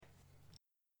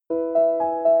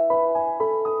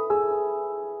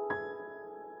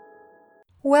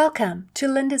Welcome to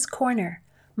Linda's Corner.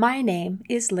 My name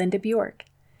is Linda Bjork.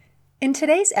 In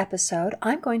today's episode,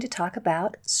 I'm going to talk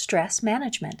about stress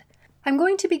management. I'm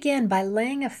going to begin by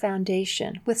laying a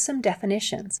foundation with some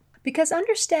definitions, because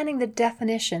understanding the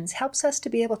definitions helps us to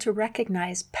be able to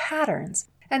recognize patterns,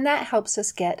 and that helps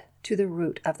us get to the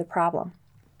root of the problem.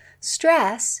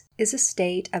 Stress is a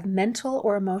state of mental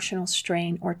or emotional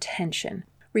strain or tension,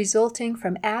 resulting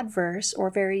from adverse or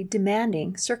very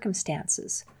demanding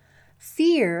circumstances.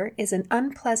 Fear is an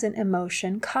unpleasant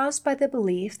emotion caused by the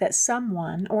belief that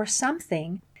someone or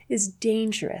something is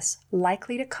dangerous,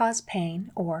 likely to cause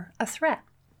pain, or a threat.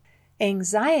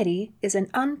 Anxiety is an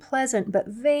unpleasant but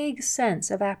vague sense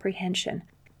of apprehension.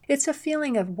 It's a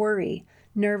feeling of worry,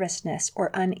 nervousness, or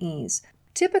unease,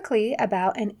 typically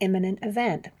about an imminent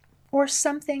event or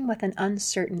something with an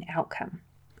uncertain outcome.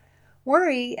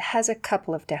 Worry has a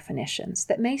couple of definitions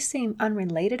that may seem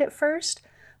unrelated at first,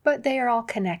 but they are all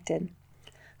connected.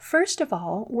 First of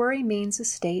all, worry means a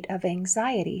state of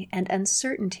anxiety and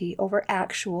uncertainty over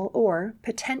actual or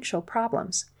potential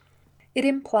problems. It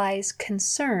implies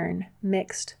concern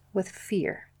mixed with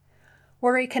fear.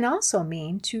 Worry can also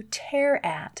mean to tear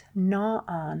at, gnaw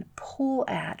on, pull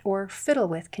at, or fiddle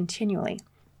with continually.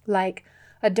 Like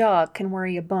a dog can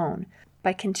worry a bone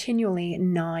by continually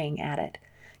gnawing at it.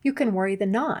 You can worry the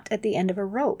knot at the end of a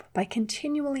rope by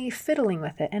continually fiddling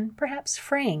with it and perhaps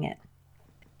fraying it.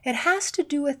 It has to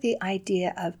do with the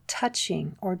idea of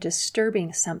touching or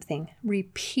disturbing something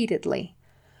repeatedly.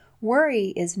 Worry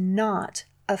is not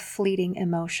a fleeting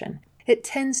emotion. It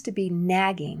tends to be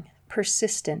nagging,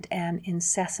 persistent, and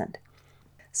incessant.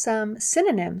 Some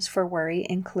synonyms for worry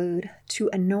include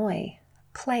to annoy,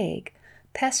 plague,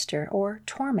 pester, or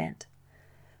torment.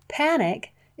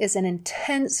 Panic is an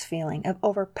intense feeling of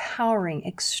overpowering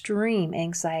extreme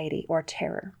anxiety or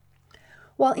terror.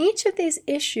 While each of these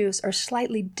issues are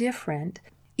slightly different,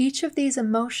 each of these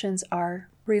emotions are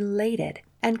related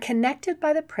and connected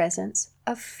by the presence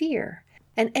of fear,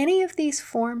 and any of these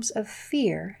forms of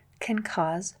fear can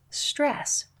cause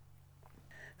stress.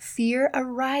 Fear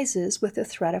arises with the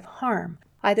threat of harm,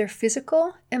 either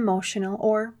physical, emotional,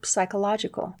 or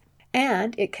psychological,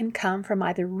 and it can come from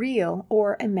either real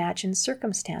or imagined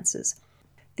circumstances.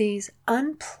 These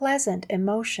unpleasant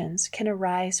emotions can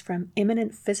arise from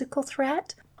imminent physical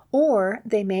threat, or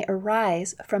they may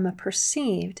arise from a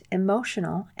perceived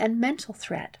emotional and mental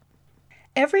threat.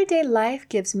 Everyday life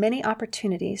gives many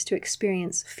opportunities to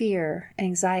experience fear,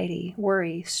 anxiety,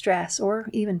 worry, stress, or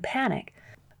even panic.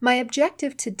 My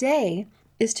objective today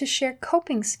is to share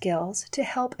coping skills to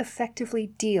help effectively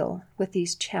deal with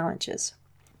these challenges.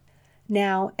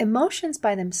 Now, emotions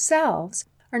by themselves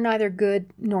are neither good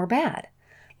nor bad.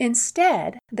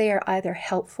 Instead, they are either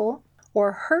helpful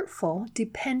or hurtful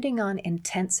depending on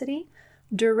intensity,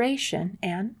 duration,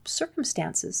 and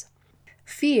circumstances.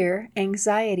 Fear,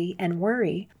 anxiety, and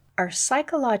worry are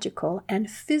psychological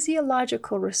and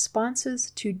physiological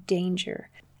responses to danger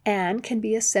and can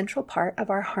be a central part of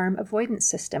our harm avoidance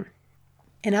system.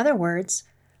 In other words,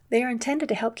 they are intended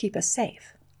to help keep us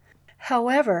safe.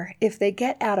 However, if they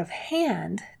get out of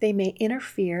hand, they may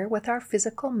interfere with our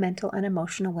physical, mental, and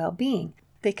emotional well-being.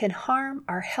 They can harm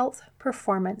our health,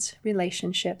 performance,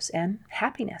 relationships, and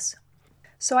happiness.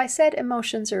 So I said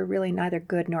emotions are really neither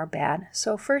good nor bad.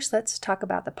 So first let's talk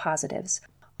about the positives.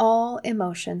 All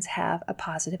emotions have a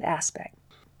positive aspect.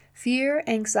 Fear,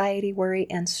 anxiety, worry,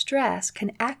 and stress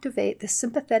can activate the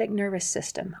sympathetic nervous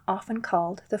system, often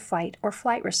called the fight or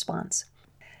flight response.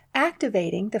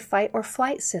 Activating the fight or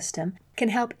flight system can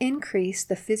help increase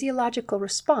the physiological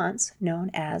response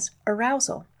known as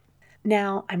arousal.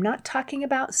 Now, I'm not talking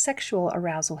about sexual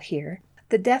arousal here.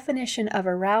 The definition of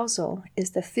arousal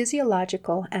is the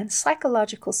physiological and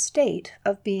psychological state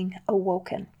of being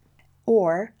awoken,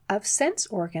 or of sense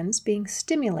organs being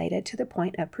stimulated to the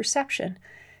point of perception.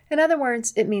 In other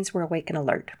words, it means we're awake and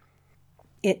alert.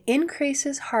 It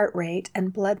increases heart rate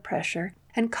and blood pressure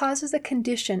and causes a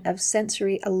condition of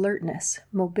sensory alertness,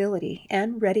 mobility,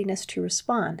 and readiness to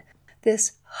respond.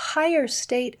 This higher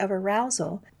state of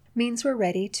arousal means we're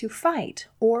ready to fight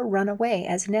or run away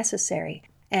as necessary,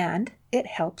 and it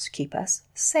helps keep us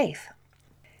safe.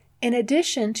 In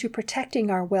addition to protecting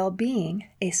our well-being,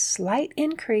 a slight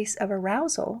increase of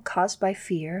arousal caused by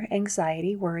fear,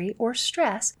 anxiety, worry, or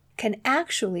stress can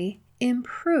actually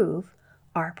improve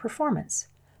our performance.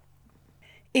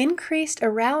 Increased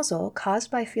arousal caused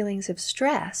by feelings of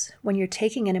stress when you're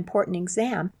taking an important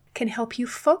exam can help you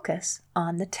focus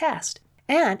on the test,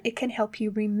 and it can help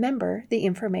you remember the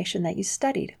information that you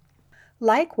studied.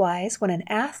 Likewise, when an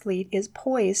athlete is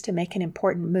poised to make an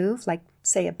important move, like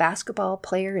say a basketball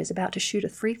player is about to shoot a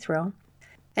free throw,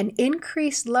 An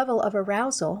increased level of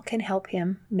arousal can help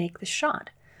him make the shot.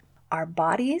 Our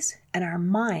bodies and our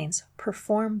minds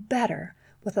perform better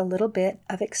with a little bit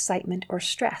of excitement or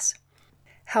stress.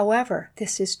 However,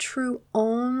 this is true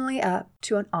only up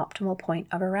to an optimal point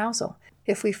of arousal.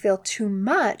 If we feel too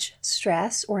much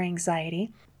stress or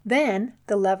anxiety, then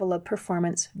the level of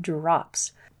performance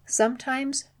drops,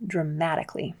 sometimes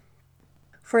dramatically.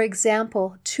 For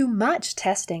example, too much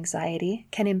test anxiety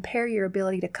can impair your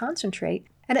ability to concentrate,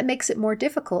 and it makes it more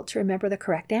difficult to remember the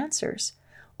correct answers.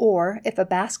 Or if a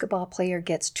basketball player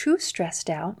gets too stressed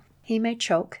out, he may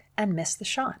choke and miss the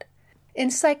shot. In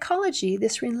psychology,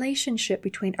 this relationship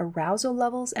between arousal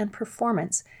levels and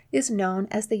performance is known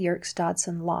as the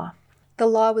Yerkes-Dodson law. The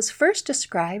law was first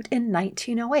described in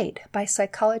 1908 by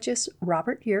psychologists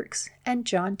Robert Yerkes and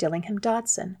John Dillingham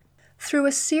Dodson. Through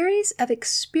a series of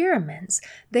experiments,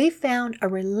 they found a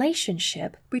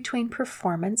relationship between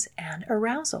performance and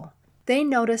arousal. They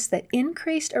noticed that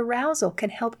increased arousal can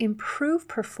help improve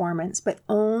performance, but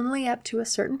only up to a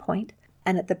certain point,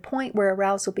 and at the point where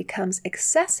arousal becomes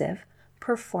excessive,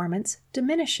 performance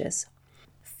diminishes.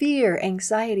 Fear,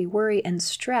 anxiety, worry, and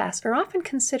stress are often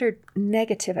considered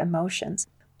negative emotions,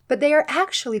 but they are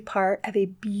actually part of a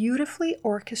beautifully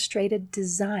orchestrated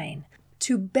design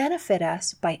to benefit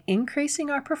us by increasing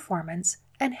our performance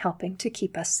and helping to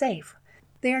keep us safe.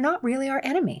 They are not really our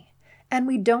enemy, and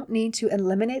we don't need to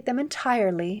eliminate them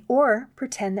entirely or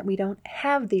pretend that we don't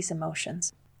have these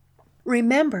emotions.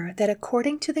 Remember that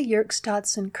according to the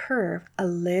Yerkes-Dodson curve, a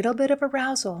little bit of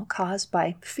arousal caused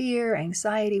by fear,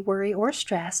 anxiety, worry, or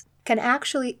stress can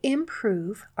actually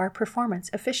improve our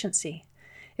performance efficiency.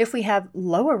 If we have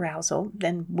low arousal,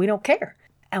 then we don't care,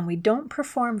 and we don't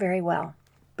perform very well.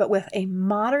 But with a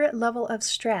moderate level of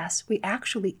stress, we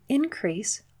actually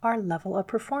increase our level of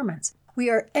performance. We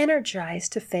are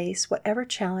energized to face whatever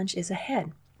challenge is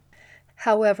ahead.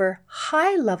 However,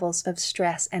 high levels of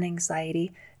stress and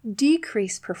anxiety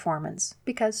decrease performance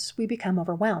because we become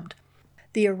overwhelmed.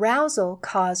 The arousal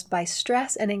caused by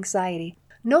stress and anxiety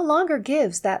no longer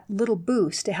gives that little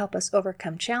boost to help us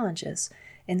overcome challenges.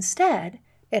 Instead,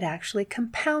 it actually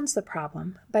compounds the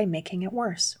problem by making it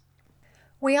worse.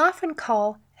 We often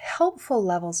call helpful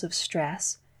levels of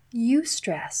stress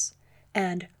eustress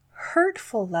and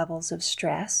hurtful levels of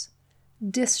stress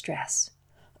distress.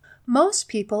 Most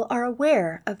people are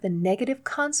aware of the negative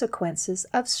consequences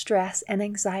of stress and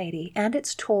anxiety and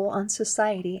its toll on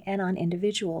society and on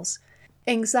individuals.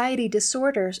 Anxiety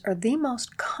disorders are the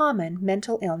most common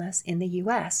mental illness in the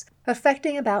U.S.,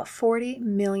 affecting about 40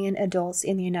 million adults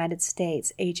in the United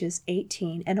States ages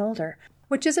 18 and older,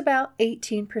 which is about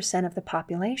 18% of the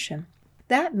population.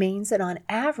 That means that on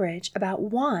average, about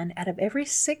 1 out of every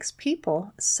 6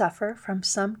 people suffer from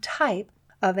some type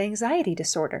of anxiety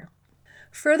disorder.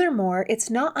 Furthermore, it's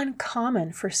not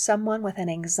uncommon for someone with an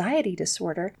anxiety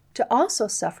disorder to also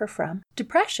suffer from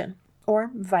depression, or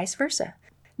vice versa.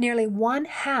 Nearly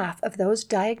 1/2 of those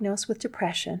diagnosed with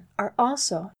depression are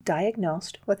also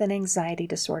diagnosed with an anxiety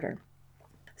disorder.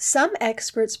 Some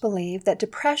experts believe that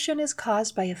depression is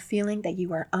caused by a feeling that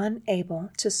you are unable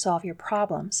to solve your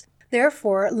problems.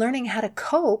 Therefore, learning how to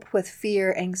cope with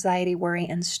fear, anxiety, worry,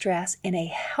 and stress in a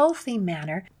healthy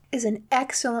manner is an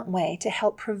excellent way to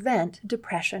help prevent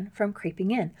depression from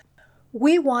creeping in.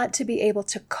 We want to be able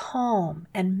to calm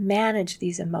and manage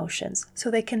these emotions so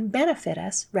they can benefit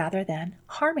us rather than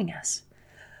harming us.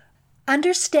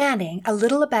 Understanding a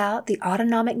little about the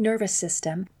autonomic nervous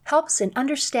system helps in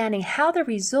understanding how the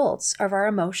results of our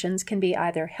emotions can be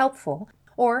either helpful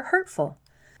or hurtful.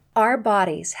 Our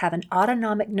bodies have an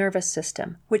autonomic nervous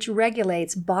system which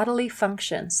regulates bodily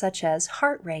functions such as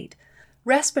heart rate,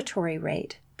 respiratory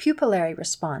rate, pupillary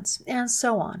response, and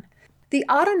so on. The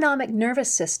autonomic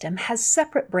nervous system has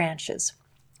separate branches.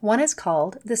 One is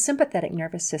called the sympathetic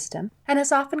nervous system and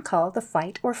is often called the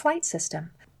fight or flight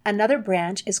system. Another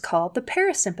branch is called the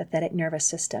parasympathetic nervous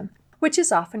system, which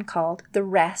is often called the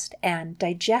rest and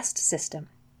digest system.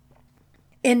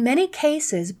 In many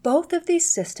cases, both of these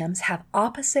systems have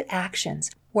opposite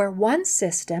actions, where one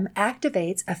system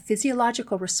activates a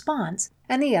physiological response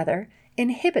and the other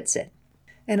inhibits it.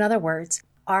 In other words,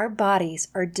 our bodies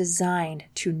are designed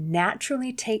to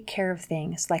naturally take care of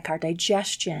things like our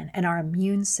digestion and our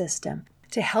immune system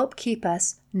to help keep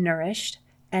us nourished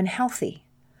and healthy.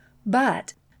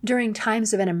 But during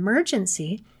times of an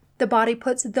emergency, the body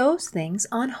puts those things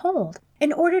on hold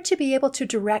in order to be able to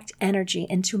direct energy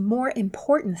into more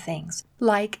important things,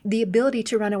 like the ability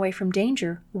to run away from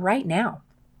danger right now.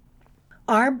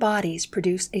 Our bodies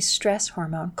produce a stress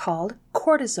hormone called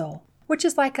cortisol, which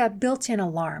is like a built-in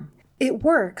alarm. It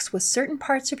works with certain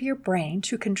parts of your brain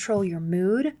to control your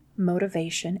mood,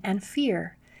 motivation, and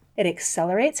fear. It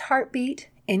accelerates heartbeat,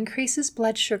 increases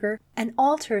blood sugar, and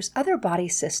alters other body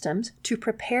systems to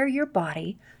prepare your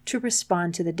body to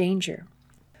respond to the danger.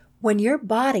 When your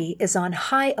body is on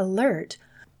high alert,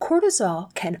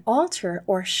 cortisol can alter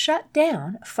or shut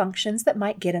down functions that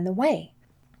might get in the way.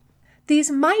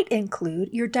 These might include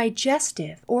your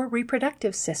digestive or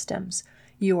reproductive systems,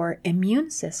 your immune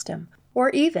system, or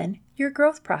even your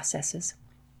growth processes.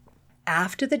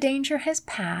 After the danger has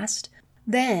passed,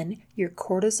 then your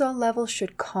cortisol levels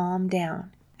should calm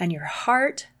down, and your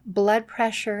heart, blood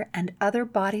pressure, and other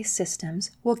body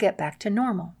systems will get back to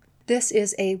normal. This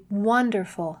is a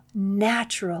wonderful,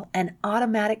 natural, and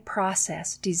automatic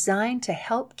process designed to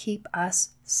help keep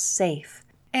us safe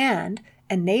and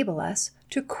enable us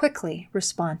to quickly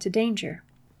respond to danger.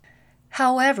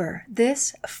 However,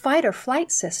 this fight or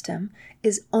flight system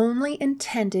is only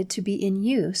intended to be in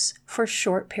use for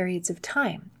short periods of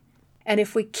time. And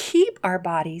if we keep our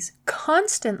bodies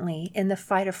constantly in the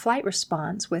fight or flight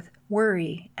response with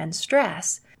worry and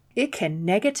stress, it can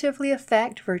negatively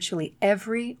affect virtually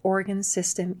every organ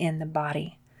system in the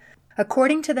body.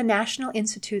 According to the National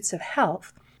Institutes of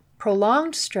Health,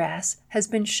 prolonged stress has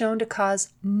been shown to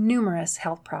cause numerous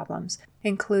health problems,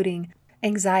 including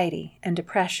anxiety and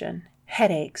depression,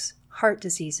 headaches, heart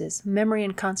diseases, memory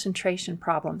and concentration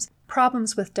problems,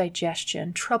 problems with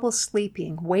digestion, trouble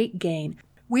sleeping, weight gain,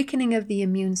 weakening of the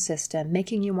immune system,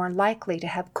 making you more likely to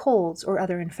have colds or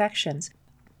other infections,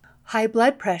 high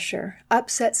blood pressure,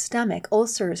 upset stomach,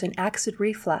 ulcers and acid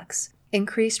reflux,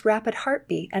 increased rapid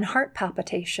heartbeat and heart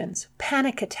palpitations,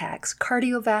 panic attacks,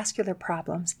 cardiovascular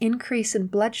problems, increase in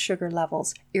blood sugar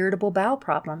levels, irritable bowel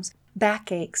problems,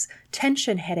 backaches,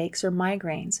 tension headaches or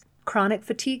migraines, chronic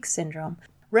fatigue syndrome,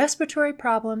 respiratory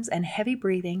problems and heavy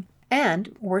breathing,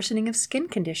 and worsening of skin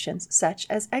conditions such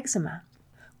as eczema.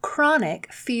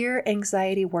 Chronic fear,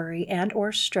 anxiety, worry,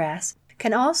 and/or stress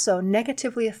can also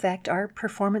negatively affect our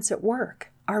performance at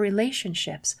work, our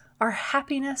relationships, our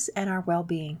happiness, and our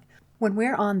well-being. When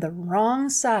we're on the wrong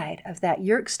side of that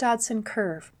Yerkes-Dodson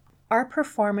curve, our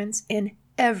performance in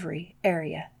every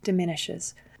area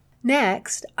diminishes.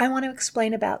 Next, I want to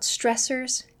explain about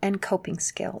stressors and coping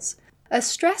skills. A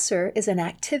stressor is an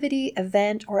activity,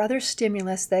 event, or other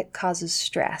stimulus that causes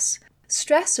stress.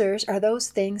 Stressors are those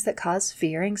things that cause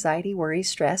fear, anxiety, worry,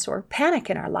 stress, or panic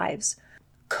in our lives.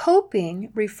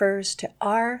 Coping refers to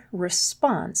our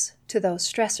response to those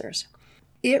stressors.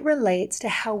 It relates to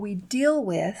how we deal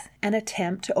with and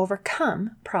attempt to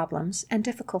overcome problems and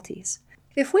difficulties.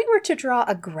 If we were to draw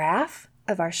a graph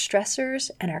of our stressors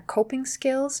and our coping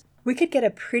skills, we could get a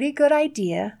pretty good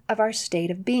idea of our state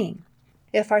of being.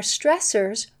 If our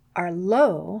stressors are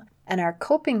low and our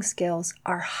coping skills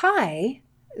are high,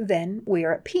 then we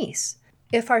are at peace.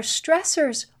 If our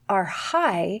stressors are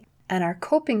high and our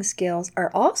coping skills are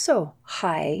also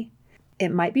high, it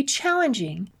might be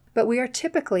challenging, but we are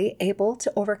typically able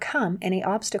to overcome any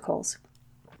obstacles.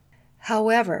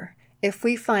 However, if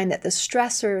we find that the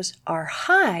stressors are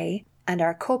high and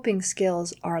our coping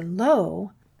skills are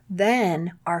low,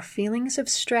 then our feelings of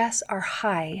stress are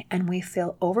high and we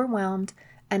feel overwhelmed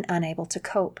and unable to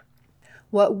cope.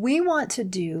 What we want to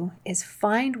do is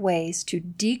find ways to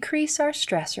decrease our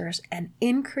stressors and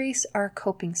increase our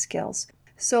coping skills.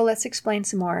 So let's explain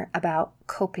some more about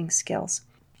coping skills.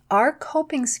 Our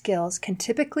coping skills can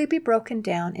typically be broken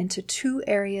down into two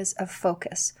areas of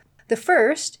focus. The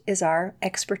first is our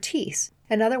expertise.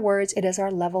 In other words, it is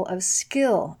our level of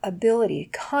skill, ability,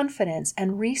 confidence,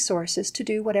 and resources to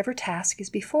do whatever task is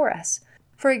before us.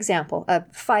 For example, a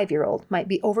 5-year-old might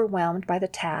be overwhelmed by the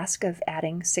task of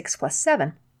adding 6 plus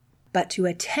 7. But to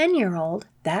a 10-year-old,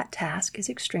 that task is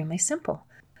extremely simple.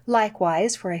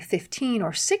 Likewise, for a 15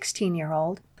 or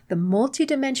 16-year-old, the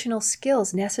multidimensional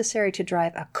skills necessary to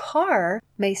drive a car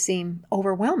may seem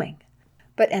overwhelming.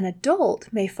 But an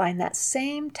adult may find that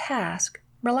same task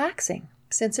relaxing,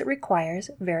 since it requires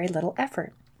very little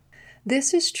effort.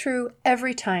 This is true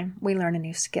every time we learn a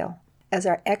new skill. As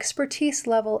our expertise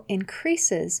level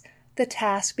increases, the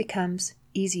task becomes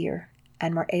easier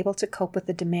and we're able to cope with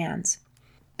the demands.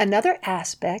 Another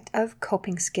aspect of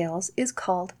coping skills is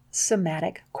called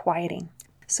somatic quieting.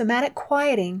 Somatic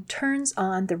quieting turns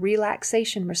on the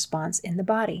relaxation response in the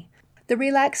body. The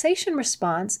relaxation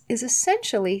response is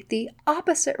essentially the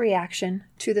opposite reaction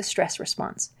to the stress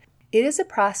response. It is a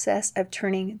process of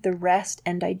turning the rest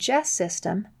and digest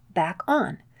system back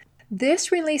on.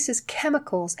 This releases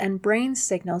chemicals and brain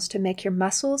signals to make your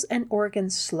muscles and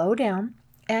organs slow down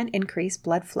and increase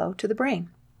blood flow to the brain.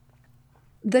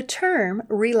 The term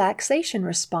relaxation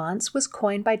response was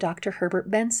coined by Dr.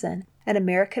 Herbert Benson, an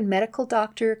American medical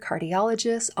doctor,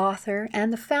 cardiologist, author,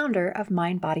 and the founder of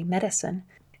Mind-Body Medicine.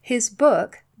 His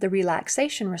book, The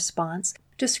Relaxation Response,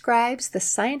 describes the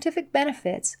scientific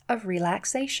benefits of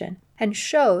relaxation and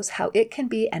shows how it can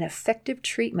be an effective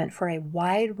treatment for a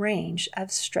wide range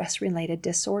of stress-related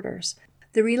disorders.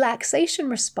 The relaxation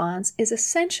response is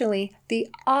essentially the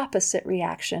opposite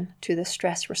reaction to the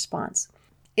stress response.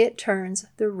 It turns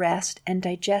the rest and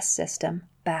digest system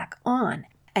back on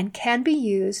and can be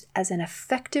used as an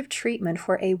effective treatment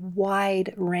for a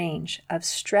wide range of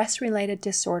stress-related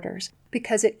disorders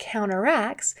because it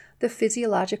counteracts the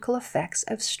physiological effects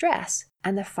of stress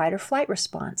and the fight or flight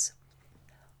response.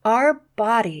 Our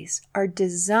bodies are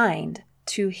designed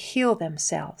to heal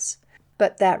themselves,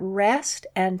 but that rest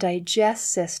and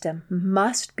digest system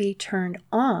must be turned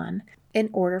on in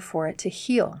order for it to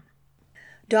heal.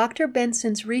 Dr.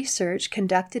 Benson's research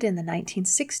conducted in the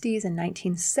 1960s and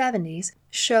 1970s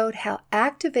showed how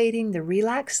activating the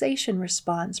relaxation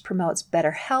response promotes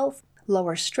better health,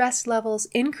 lower stress levels,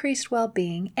 increased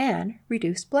well-being, and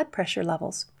reduced blood pressure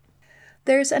levels.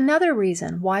 There's another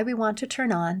reason why we want to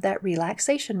turn on that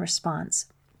relaxation response.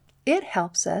 It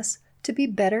helps us to be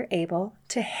better able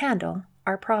to handle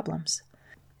our problems.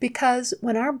 Because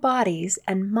when our bodies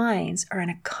and minds are in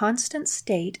a constant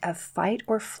state of fight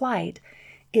or flight,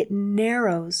 it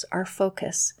narrows our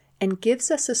focus and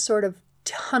gives us a sort of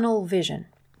tunnel vision.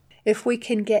 If we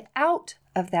can get out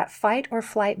of that fight or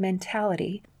flight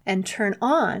mentality and turn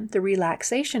on the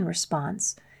relaxation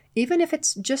response, even if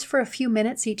it's just for a few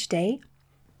minutes each day,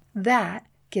 that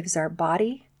gives our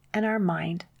body and our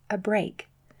mind a break.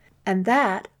 And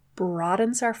that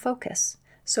broadens our focus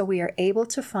so we are able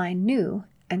to find new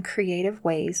and creative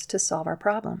ways to solve our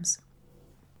problems.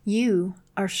 You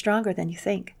are stronger than you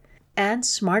think and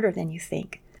smarter than you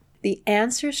think. The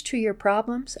answers to your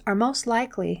problems are most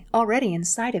likely already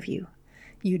inside of you.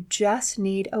 You just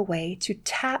need a way to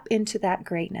tap into that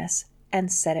greatness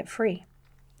and set it free.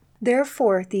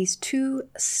 Therefore, these two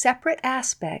separate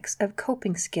aspects of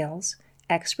coping skills,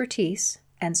 expertise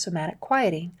and somatic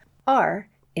quieting, are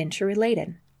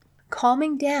interrelated.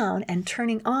 Calming down and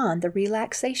turning on the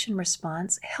relaxation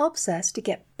response helps us to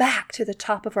get back to the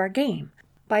top of our game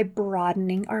by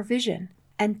broadening our vision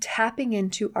and tapping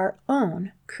into our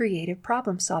own creative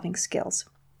problem-solving skills.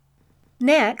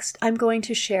 Next, I'm going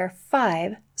to share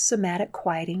 5 somatic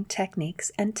quieting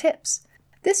techniques and tips.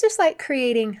 This is like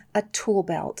creating a tool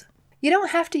belt. You don't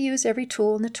have to use every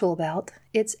tool in the tool belt.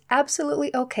 It's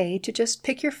absolutely okay to just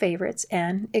pick your favorites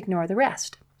and ignore the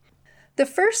rest. The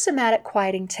first somatic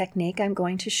quieting technique I'm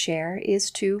going to share is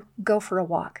to go for a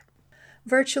walk.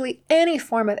 Virtually any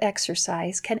form of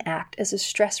exercise can act as a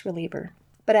stress reliever,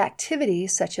 but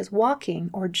activities such as walking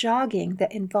or jogging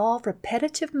that involve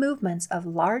repetitive movements of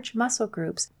large muscle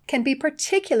groups can be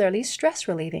particularly stress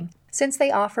relieving, since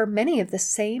they offer many of the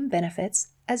same benefits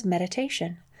as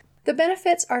meditation. The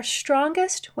benefits are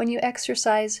strongest when you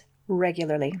exercise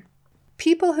regularly.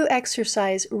 People who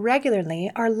exercise regularly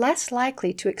are less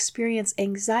likely to experience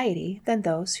anxiety than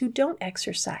those who don't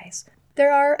exercise.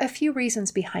 There are a few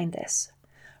reasons behind this.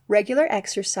 Regular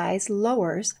exercise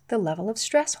lowers the level of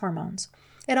stress hormones.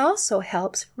 It also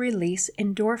helps release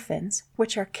endorphins,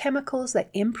 which are chemicals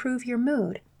that improve your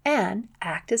mood and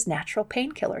act as natural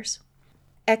painkillers.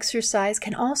 Exercise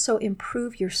can also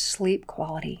improve your sleep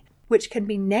quality, which can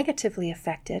be negatively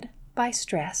affected by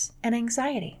stress and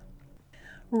anxiety.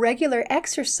 Regular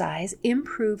exercise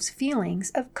improves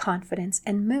feelings of confidence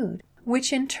and mood,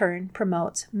 which in turn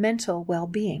promotes mental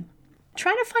well-being.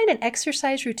 Try to find an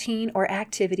exercise routine or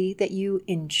activity that you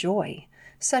enjoy,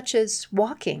 such as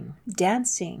walking,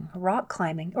 dancing, rock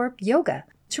climbing, or yoga,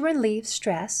 to relieve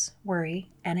stress, worry,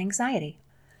 and anxiety.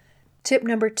 Tip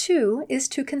number 2 is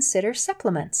to consider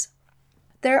supplements.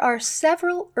 There are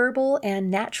several herbal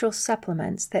and natural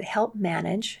supplements that help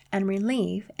manage and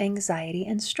relieve anxiety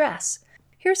and stress.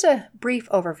 Here's a brief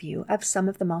overview of some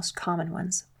of the most common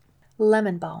ones.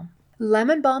 Lemon balm.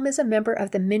 Lemon balm is a member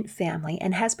of the mint family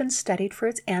and has been studied for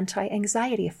its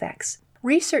anti-anxiety effects.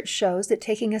 Research shows that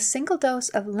taking a single dose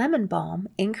of lemon balm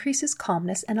increases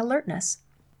calmness and alertness.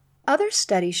 Other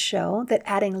studies show that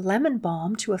adding lemon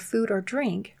balm to a food or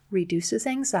drink reduces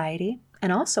anxiety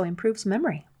and also improves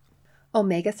memory.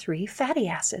 Omega-3 fatty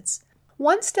acids.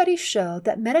 One study showed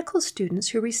that medical students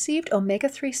who received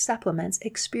omega-3 supplements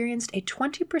experienced a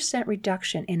 20%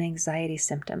 reduction in anxiety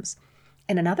symptoms.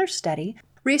 In another study,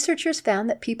 researchers found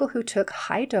that people who took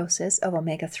high doses of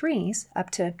omega-3s,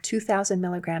 up to 2,000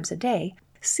 milligrams a day,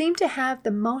 seemed to have the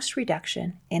most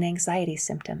reduction in anxiety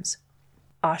symptoms.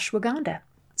 Ashwagandha.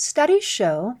 Studies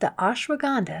show that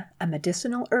ashwagandha, a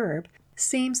medicinal herb,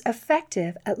 seems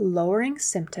effective at lowering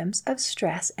symptoms of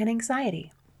stress and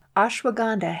anxiety.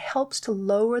 Ashwagandha helps to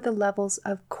lower the levels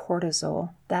of cortisol,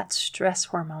 that stress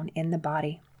hormone in the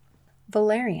body.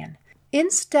 valerian. In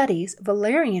studies,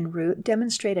 valerian root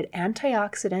demonstrated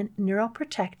antioxidant,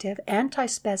 neuroprotective,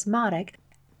 antispasmodic,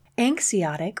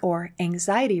 anxiotic or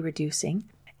anxiety-reducing,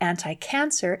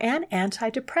 anti-cancer, and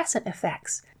antidepressant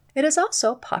effects. It is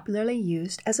also popularly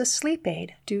used as a sleep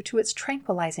aid due to its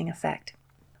tranquilizing effect.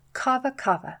 Kava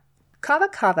kava. Kava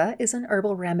kava is an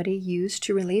herbal remedy used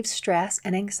to relieve stress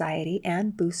and anxiety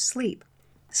and boost sleep.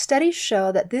 Studies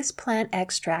show that this plant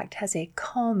extract has a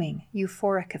calming,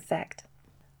 euphoric effect.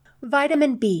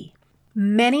 Vitamin B.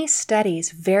 Many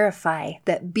studies verify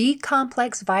that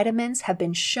B-complex vitamins have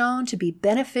been shown to be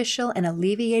beneficial in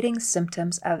alleviating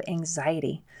symptoms of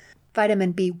anxiety.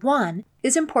 Vitamin B1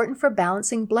 is important for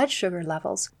balancing blood sugar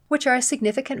levels, which are a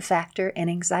significant factor in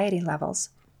anxiety levels.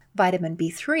 Vitamin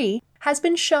B3 has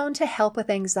been shown to help with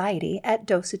anxiety at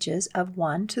dosages of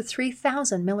 1 to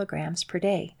 3,000 milligrams per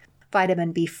day.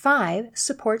 Vitamin B5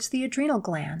 supports the adrenal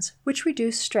glands, which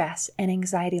reduce stress and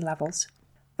anxiety levels.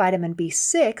 Vitamin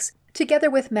B6, together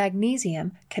with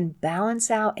magnesium, can balance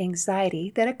out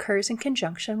anxiety that occurs in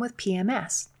conjunction with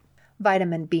PMS.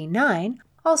 Vitamin B9,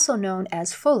 also known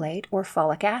as folate or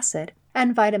folic acid,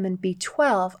 and vitamin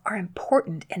B12 are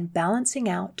important in balancing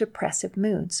out depressive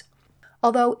moods.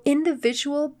 Although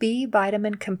individual B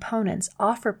vitamin components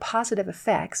offer positive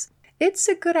effects, it's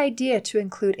a good idea to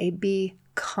include a B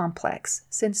complex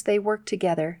since they work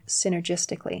together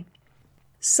synergistically.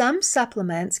 Some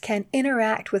supplements can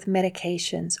interact with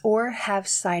medications or have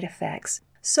side effects,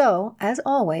 so, as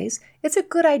always, it's a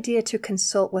good idea to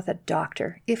consult with a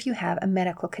doctor if you have a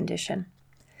medical condition.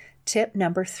 Tip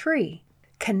number 3,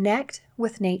 connect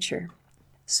with nature.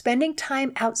 Spending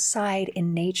time outside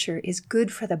in nature is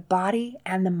good for the body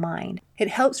and the mind. It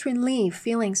helps relieve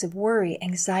feelings of worry,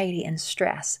 anxiety, and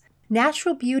stress.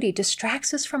 Natural beauty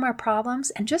distracts us from our problems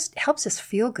and just helps us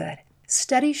feel good.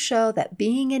 Studies show that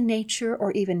being in nature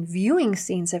or even viewing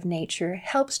scenes of nature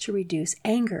helps to reduce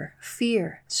anger,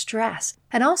 fear, stress,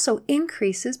 and also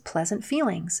increases pleasant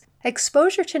feelings.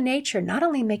 Exposure to nature not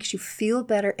only makes you feel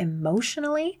better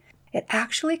emotionally, it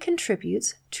actually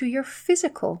contributes to your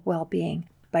physical well-being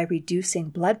by reducing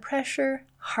blood pressure,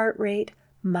 heart rate,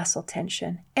 muscle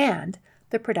tension, and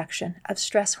the production of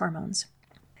stress hormones.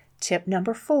 Tip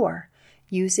number 4,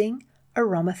 using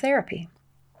aromatherapy.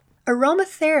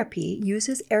 Aromatherapy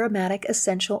uses aromatic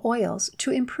essential oils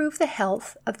to improve the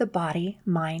health of the body,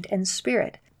 mind, and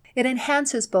spirit. It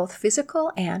enhances both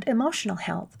physical and emotional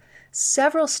health.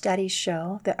 Several studies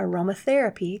show that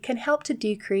aromatherapy can help to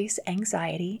decrease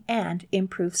anxiety and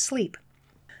improve sleep.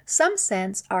 Some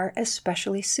scents are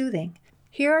especially soothing.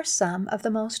 Here are some of the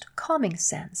most calming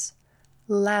scents: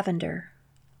 lavender,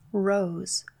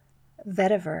 rose,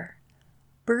 vetiver,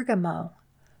 bergamot,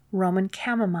 Roman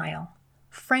chamomile,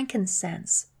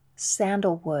 frankincense,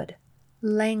 sandalwood,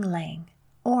 ylang-ylang,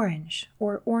 orange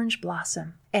or orange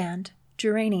blossom, and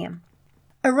geranium.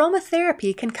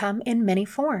 Aromatherapy can come in many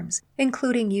forms,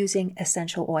 including using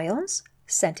essential oils,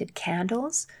 scented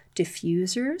candles,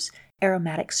 diffusers,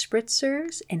 aromatic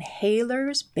spritzers,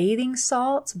 inhalers, bathing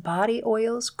salts, body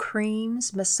oils,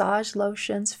 creams, massage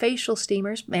lotions, facial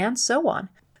steamers, and so on.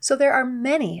 So there are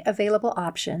many available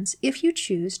options if you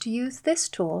choose to use this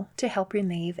tool to help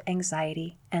relieve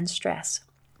anxiety and stress.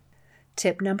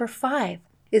 Tip number 5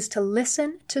 is to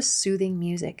listen to soothing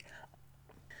music.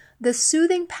 The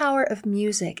soothing power of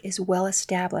music is well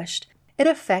established. It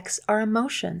affects our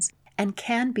emotions and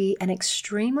can be an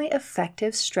extremely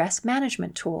effective stress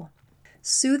management tool.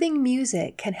 Soothing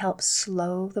music can help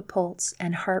slow the pulse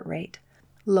and heart rate,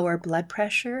 lower blood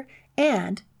pressure,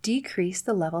 and decrease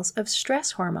the levels of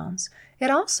stress hormones.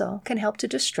 It also can help to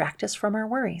distract us from our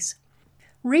worries.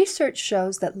 Research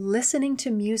shows that listening to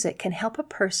music can help a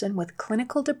person with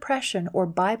clinical depression or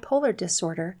bipolar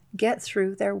disorder get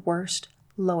through their worst,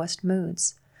 lowest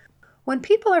moods. When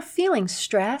people are feeling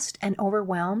stressed and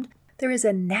overwhelmed, there is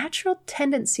a natural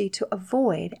tendency to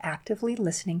avoid actively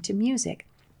listening to music,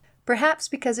 perhaps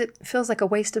because it feels like a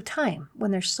waste of time when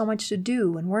there's so much to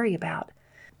do and worry about.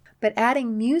 But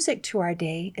adding music to our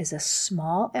day is a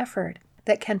small effort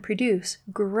that can produce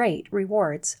great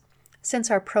rewards, since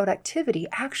our productivity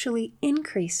actually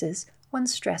increases when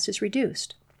stress is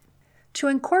reduced. To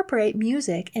incorporate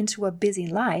music into a busy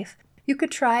life, you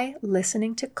could try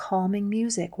listening to calming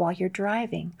music while you're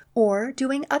driving or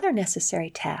doing other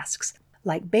necessary tasks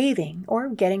like bathing or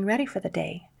getting ready for the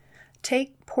day.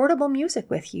 Take portable music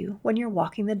with you when you're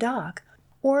walking the dog,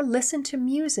 or listen to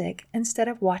music instead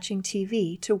of watching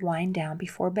TV to wind down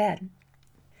before bed.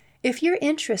 If you're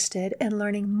interested in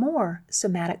learning more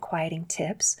somatic quieting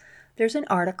tips, there's an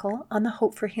article on the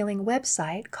Hope for Healing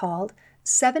website called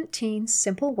 17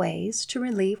 Simple Ways to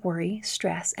Relieve Worry,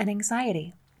 Stress, and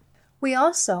Anxiety. We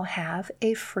also have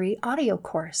a free audio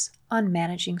course on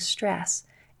managing stress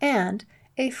and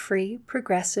a free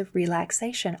progressive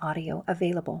relaxation audio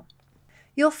available.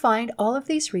 You'll find all of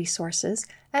these resources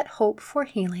at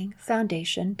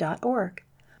hopeforhealingfoundation.org.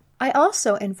 I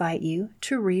also invite you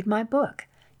to read my book,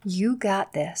 You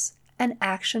Got This, an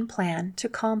action plan to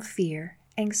calm fear,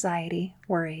 anxiety,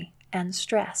 worry, and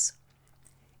stress.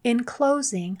 In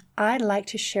closing, I'd like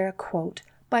to share a quote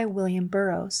by William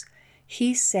Burroughs.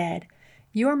 He said,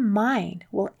 "Your mind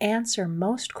will answer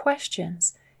most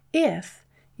questions if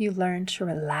you learn to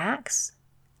relax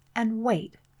and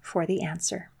wait for the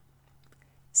answer."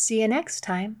 See you next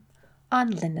time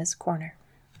on Linda's Corner.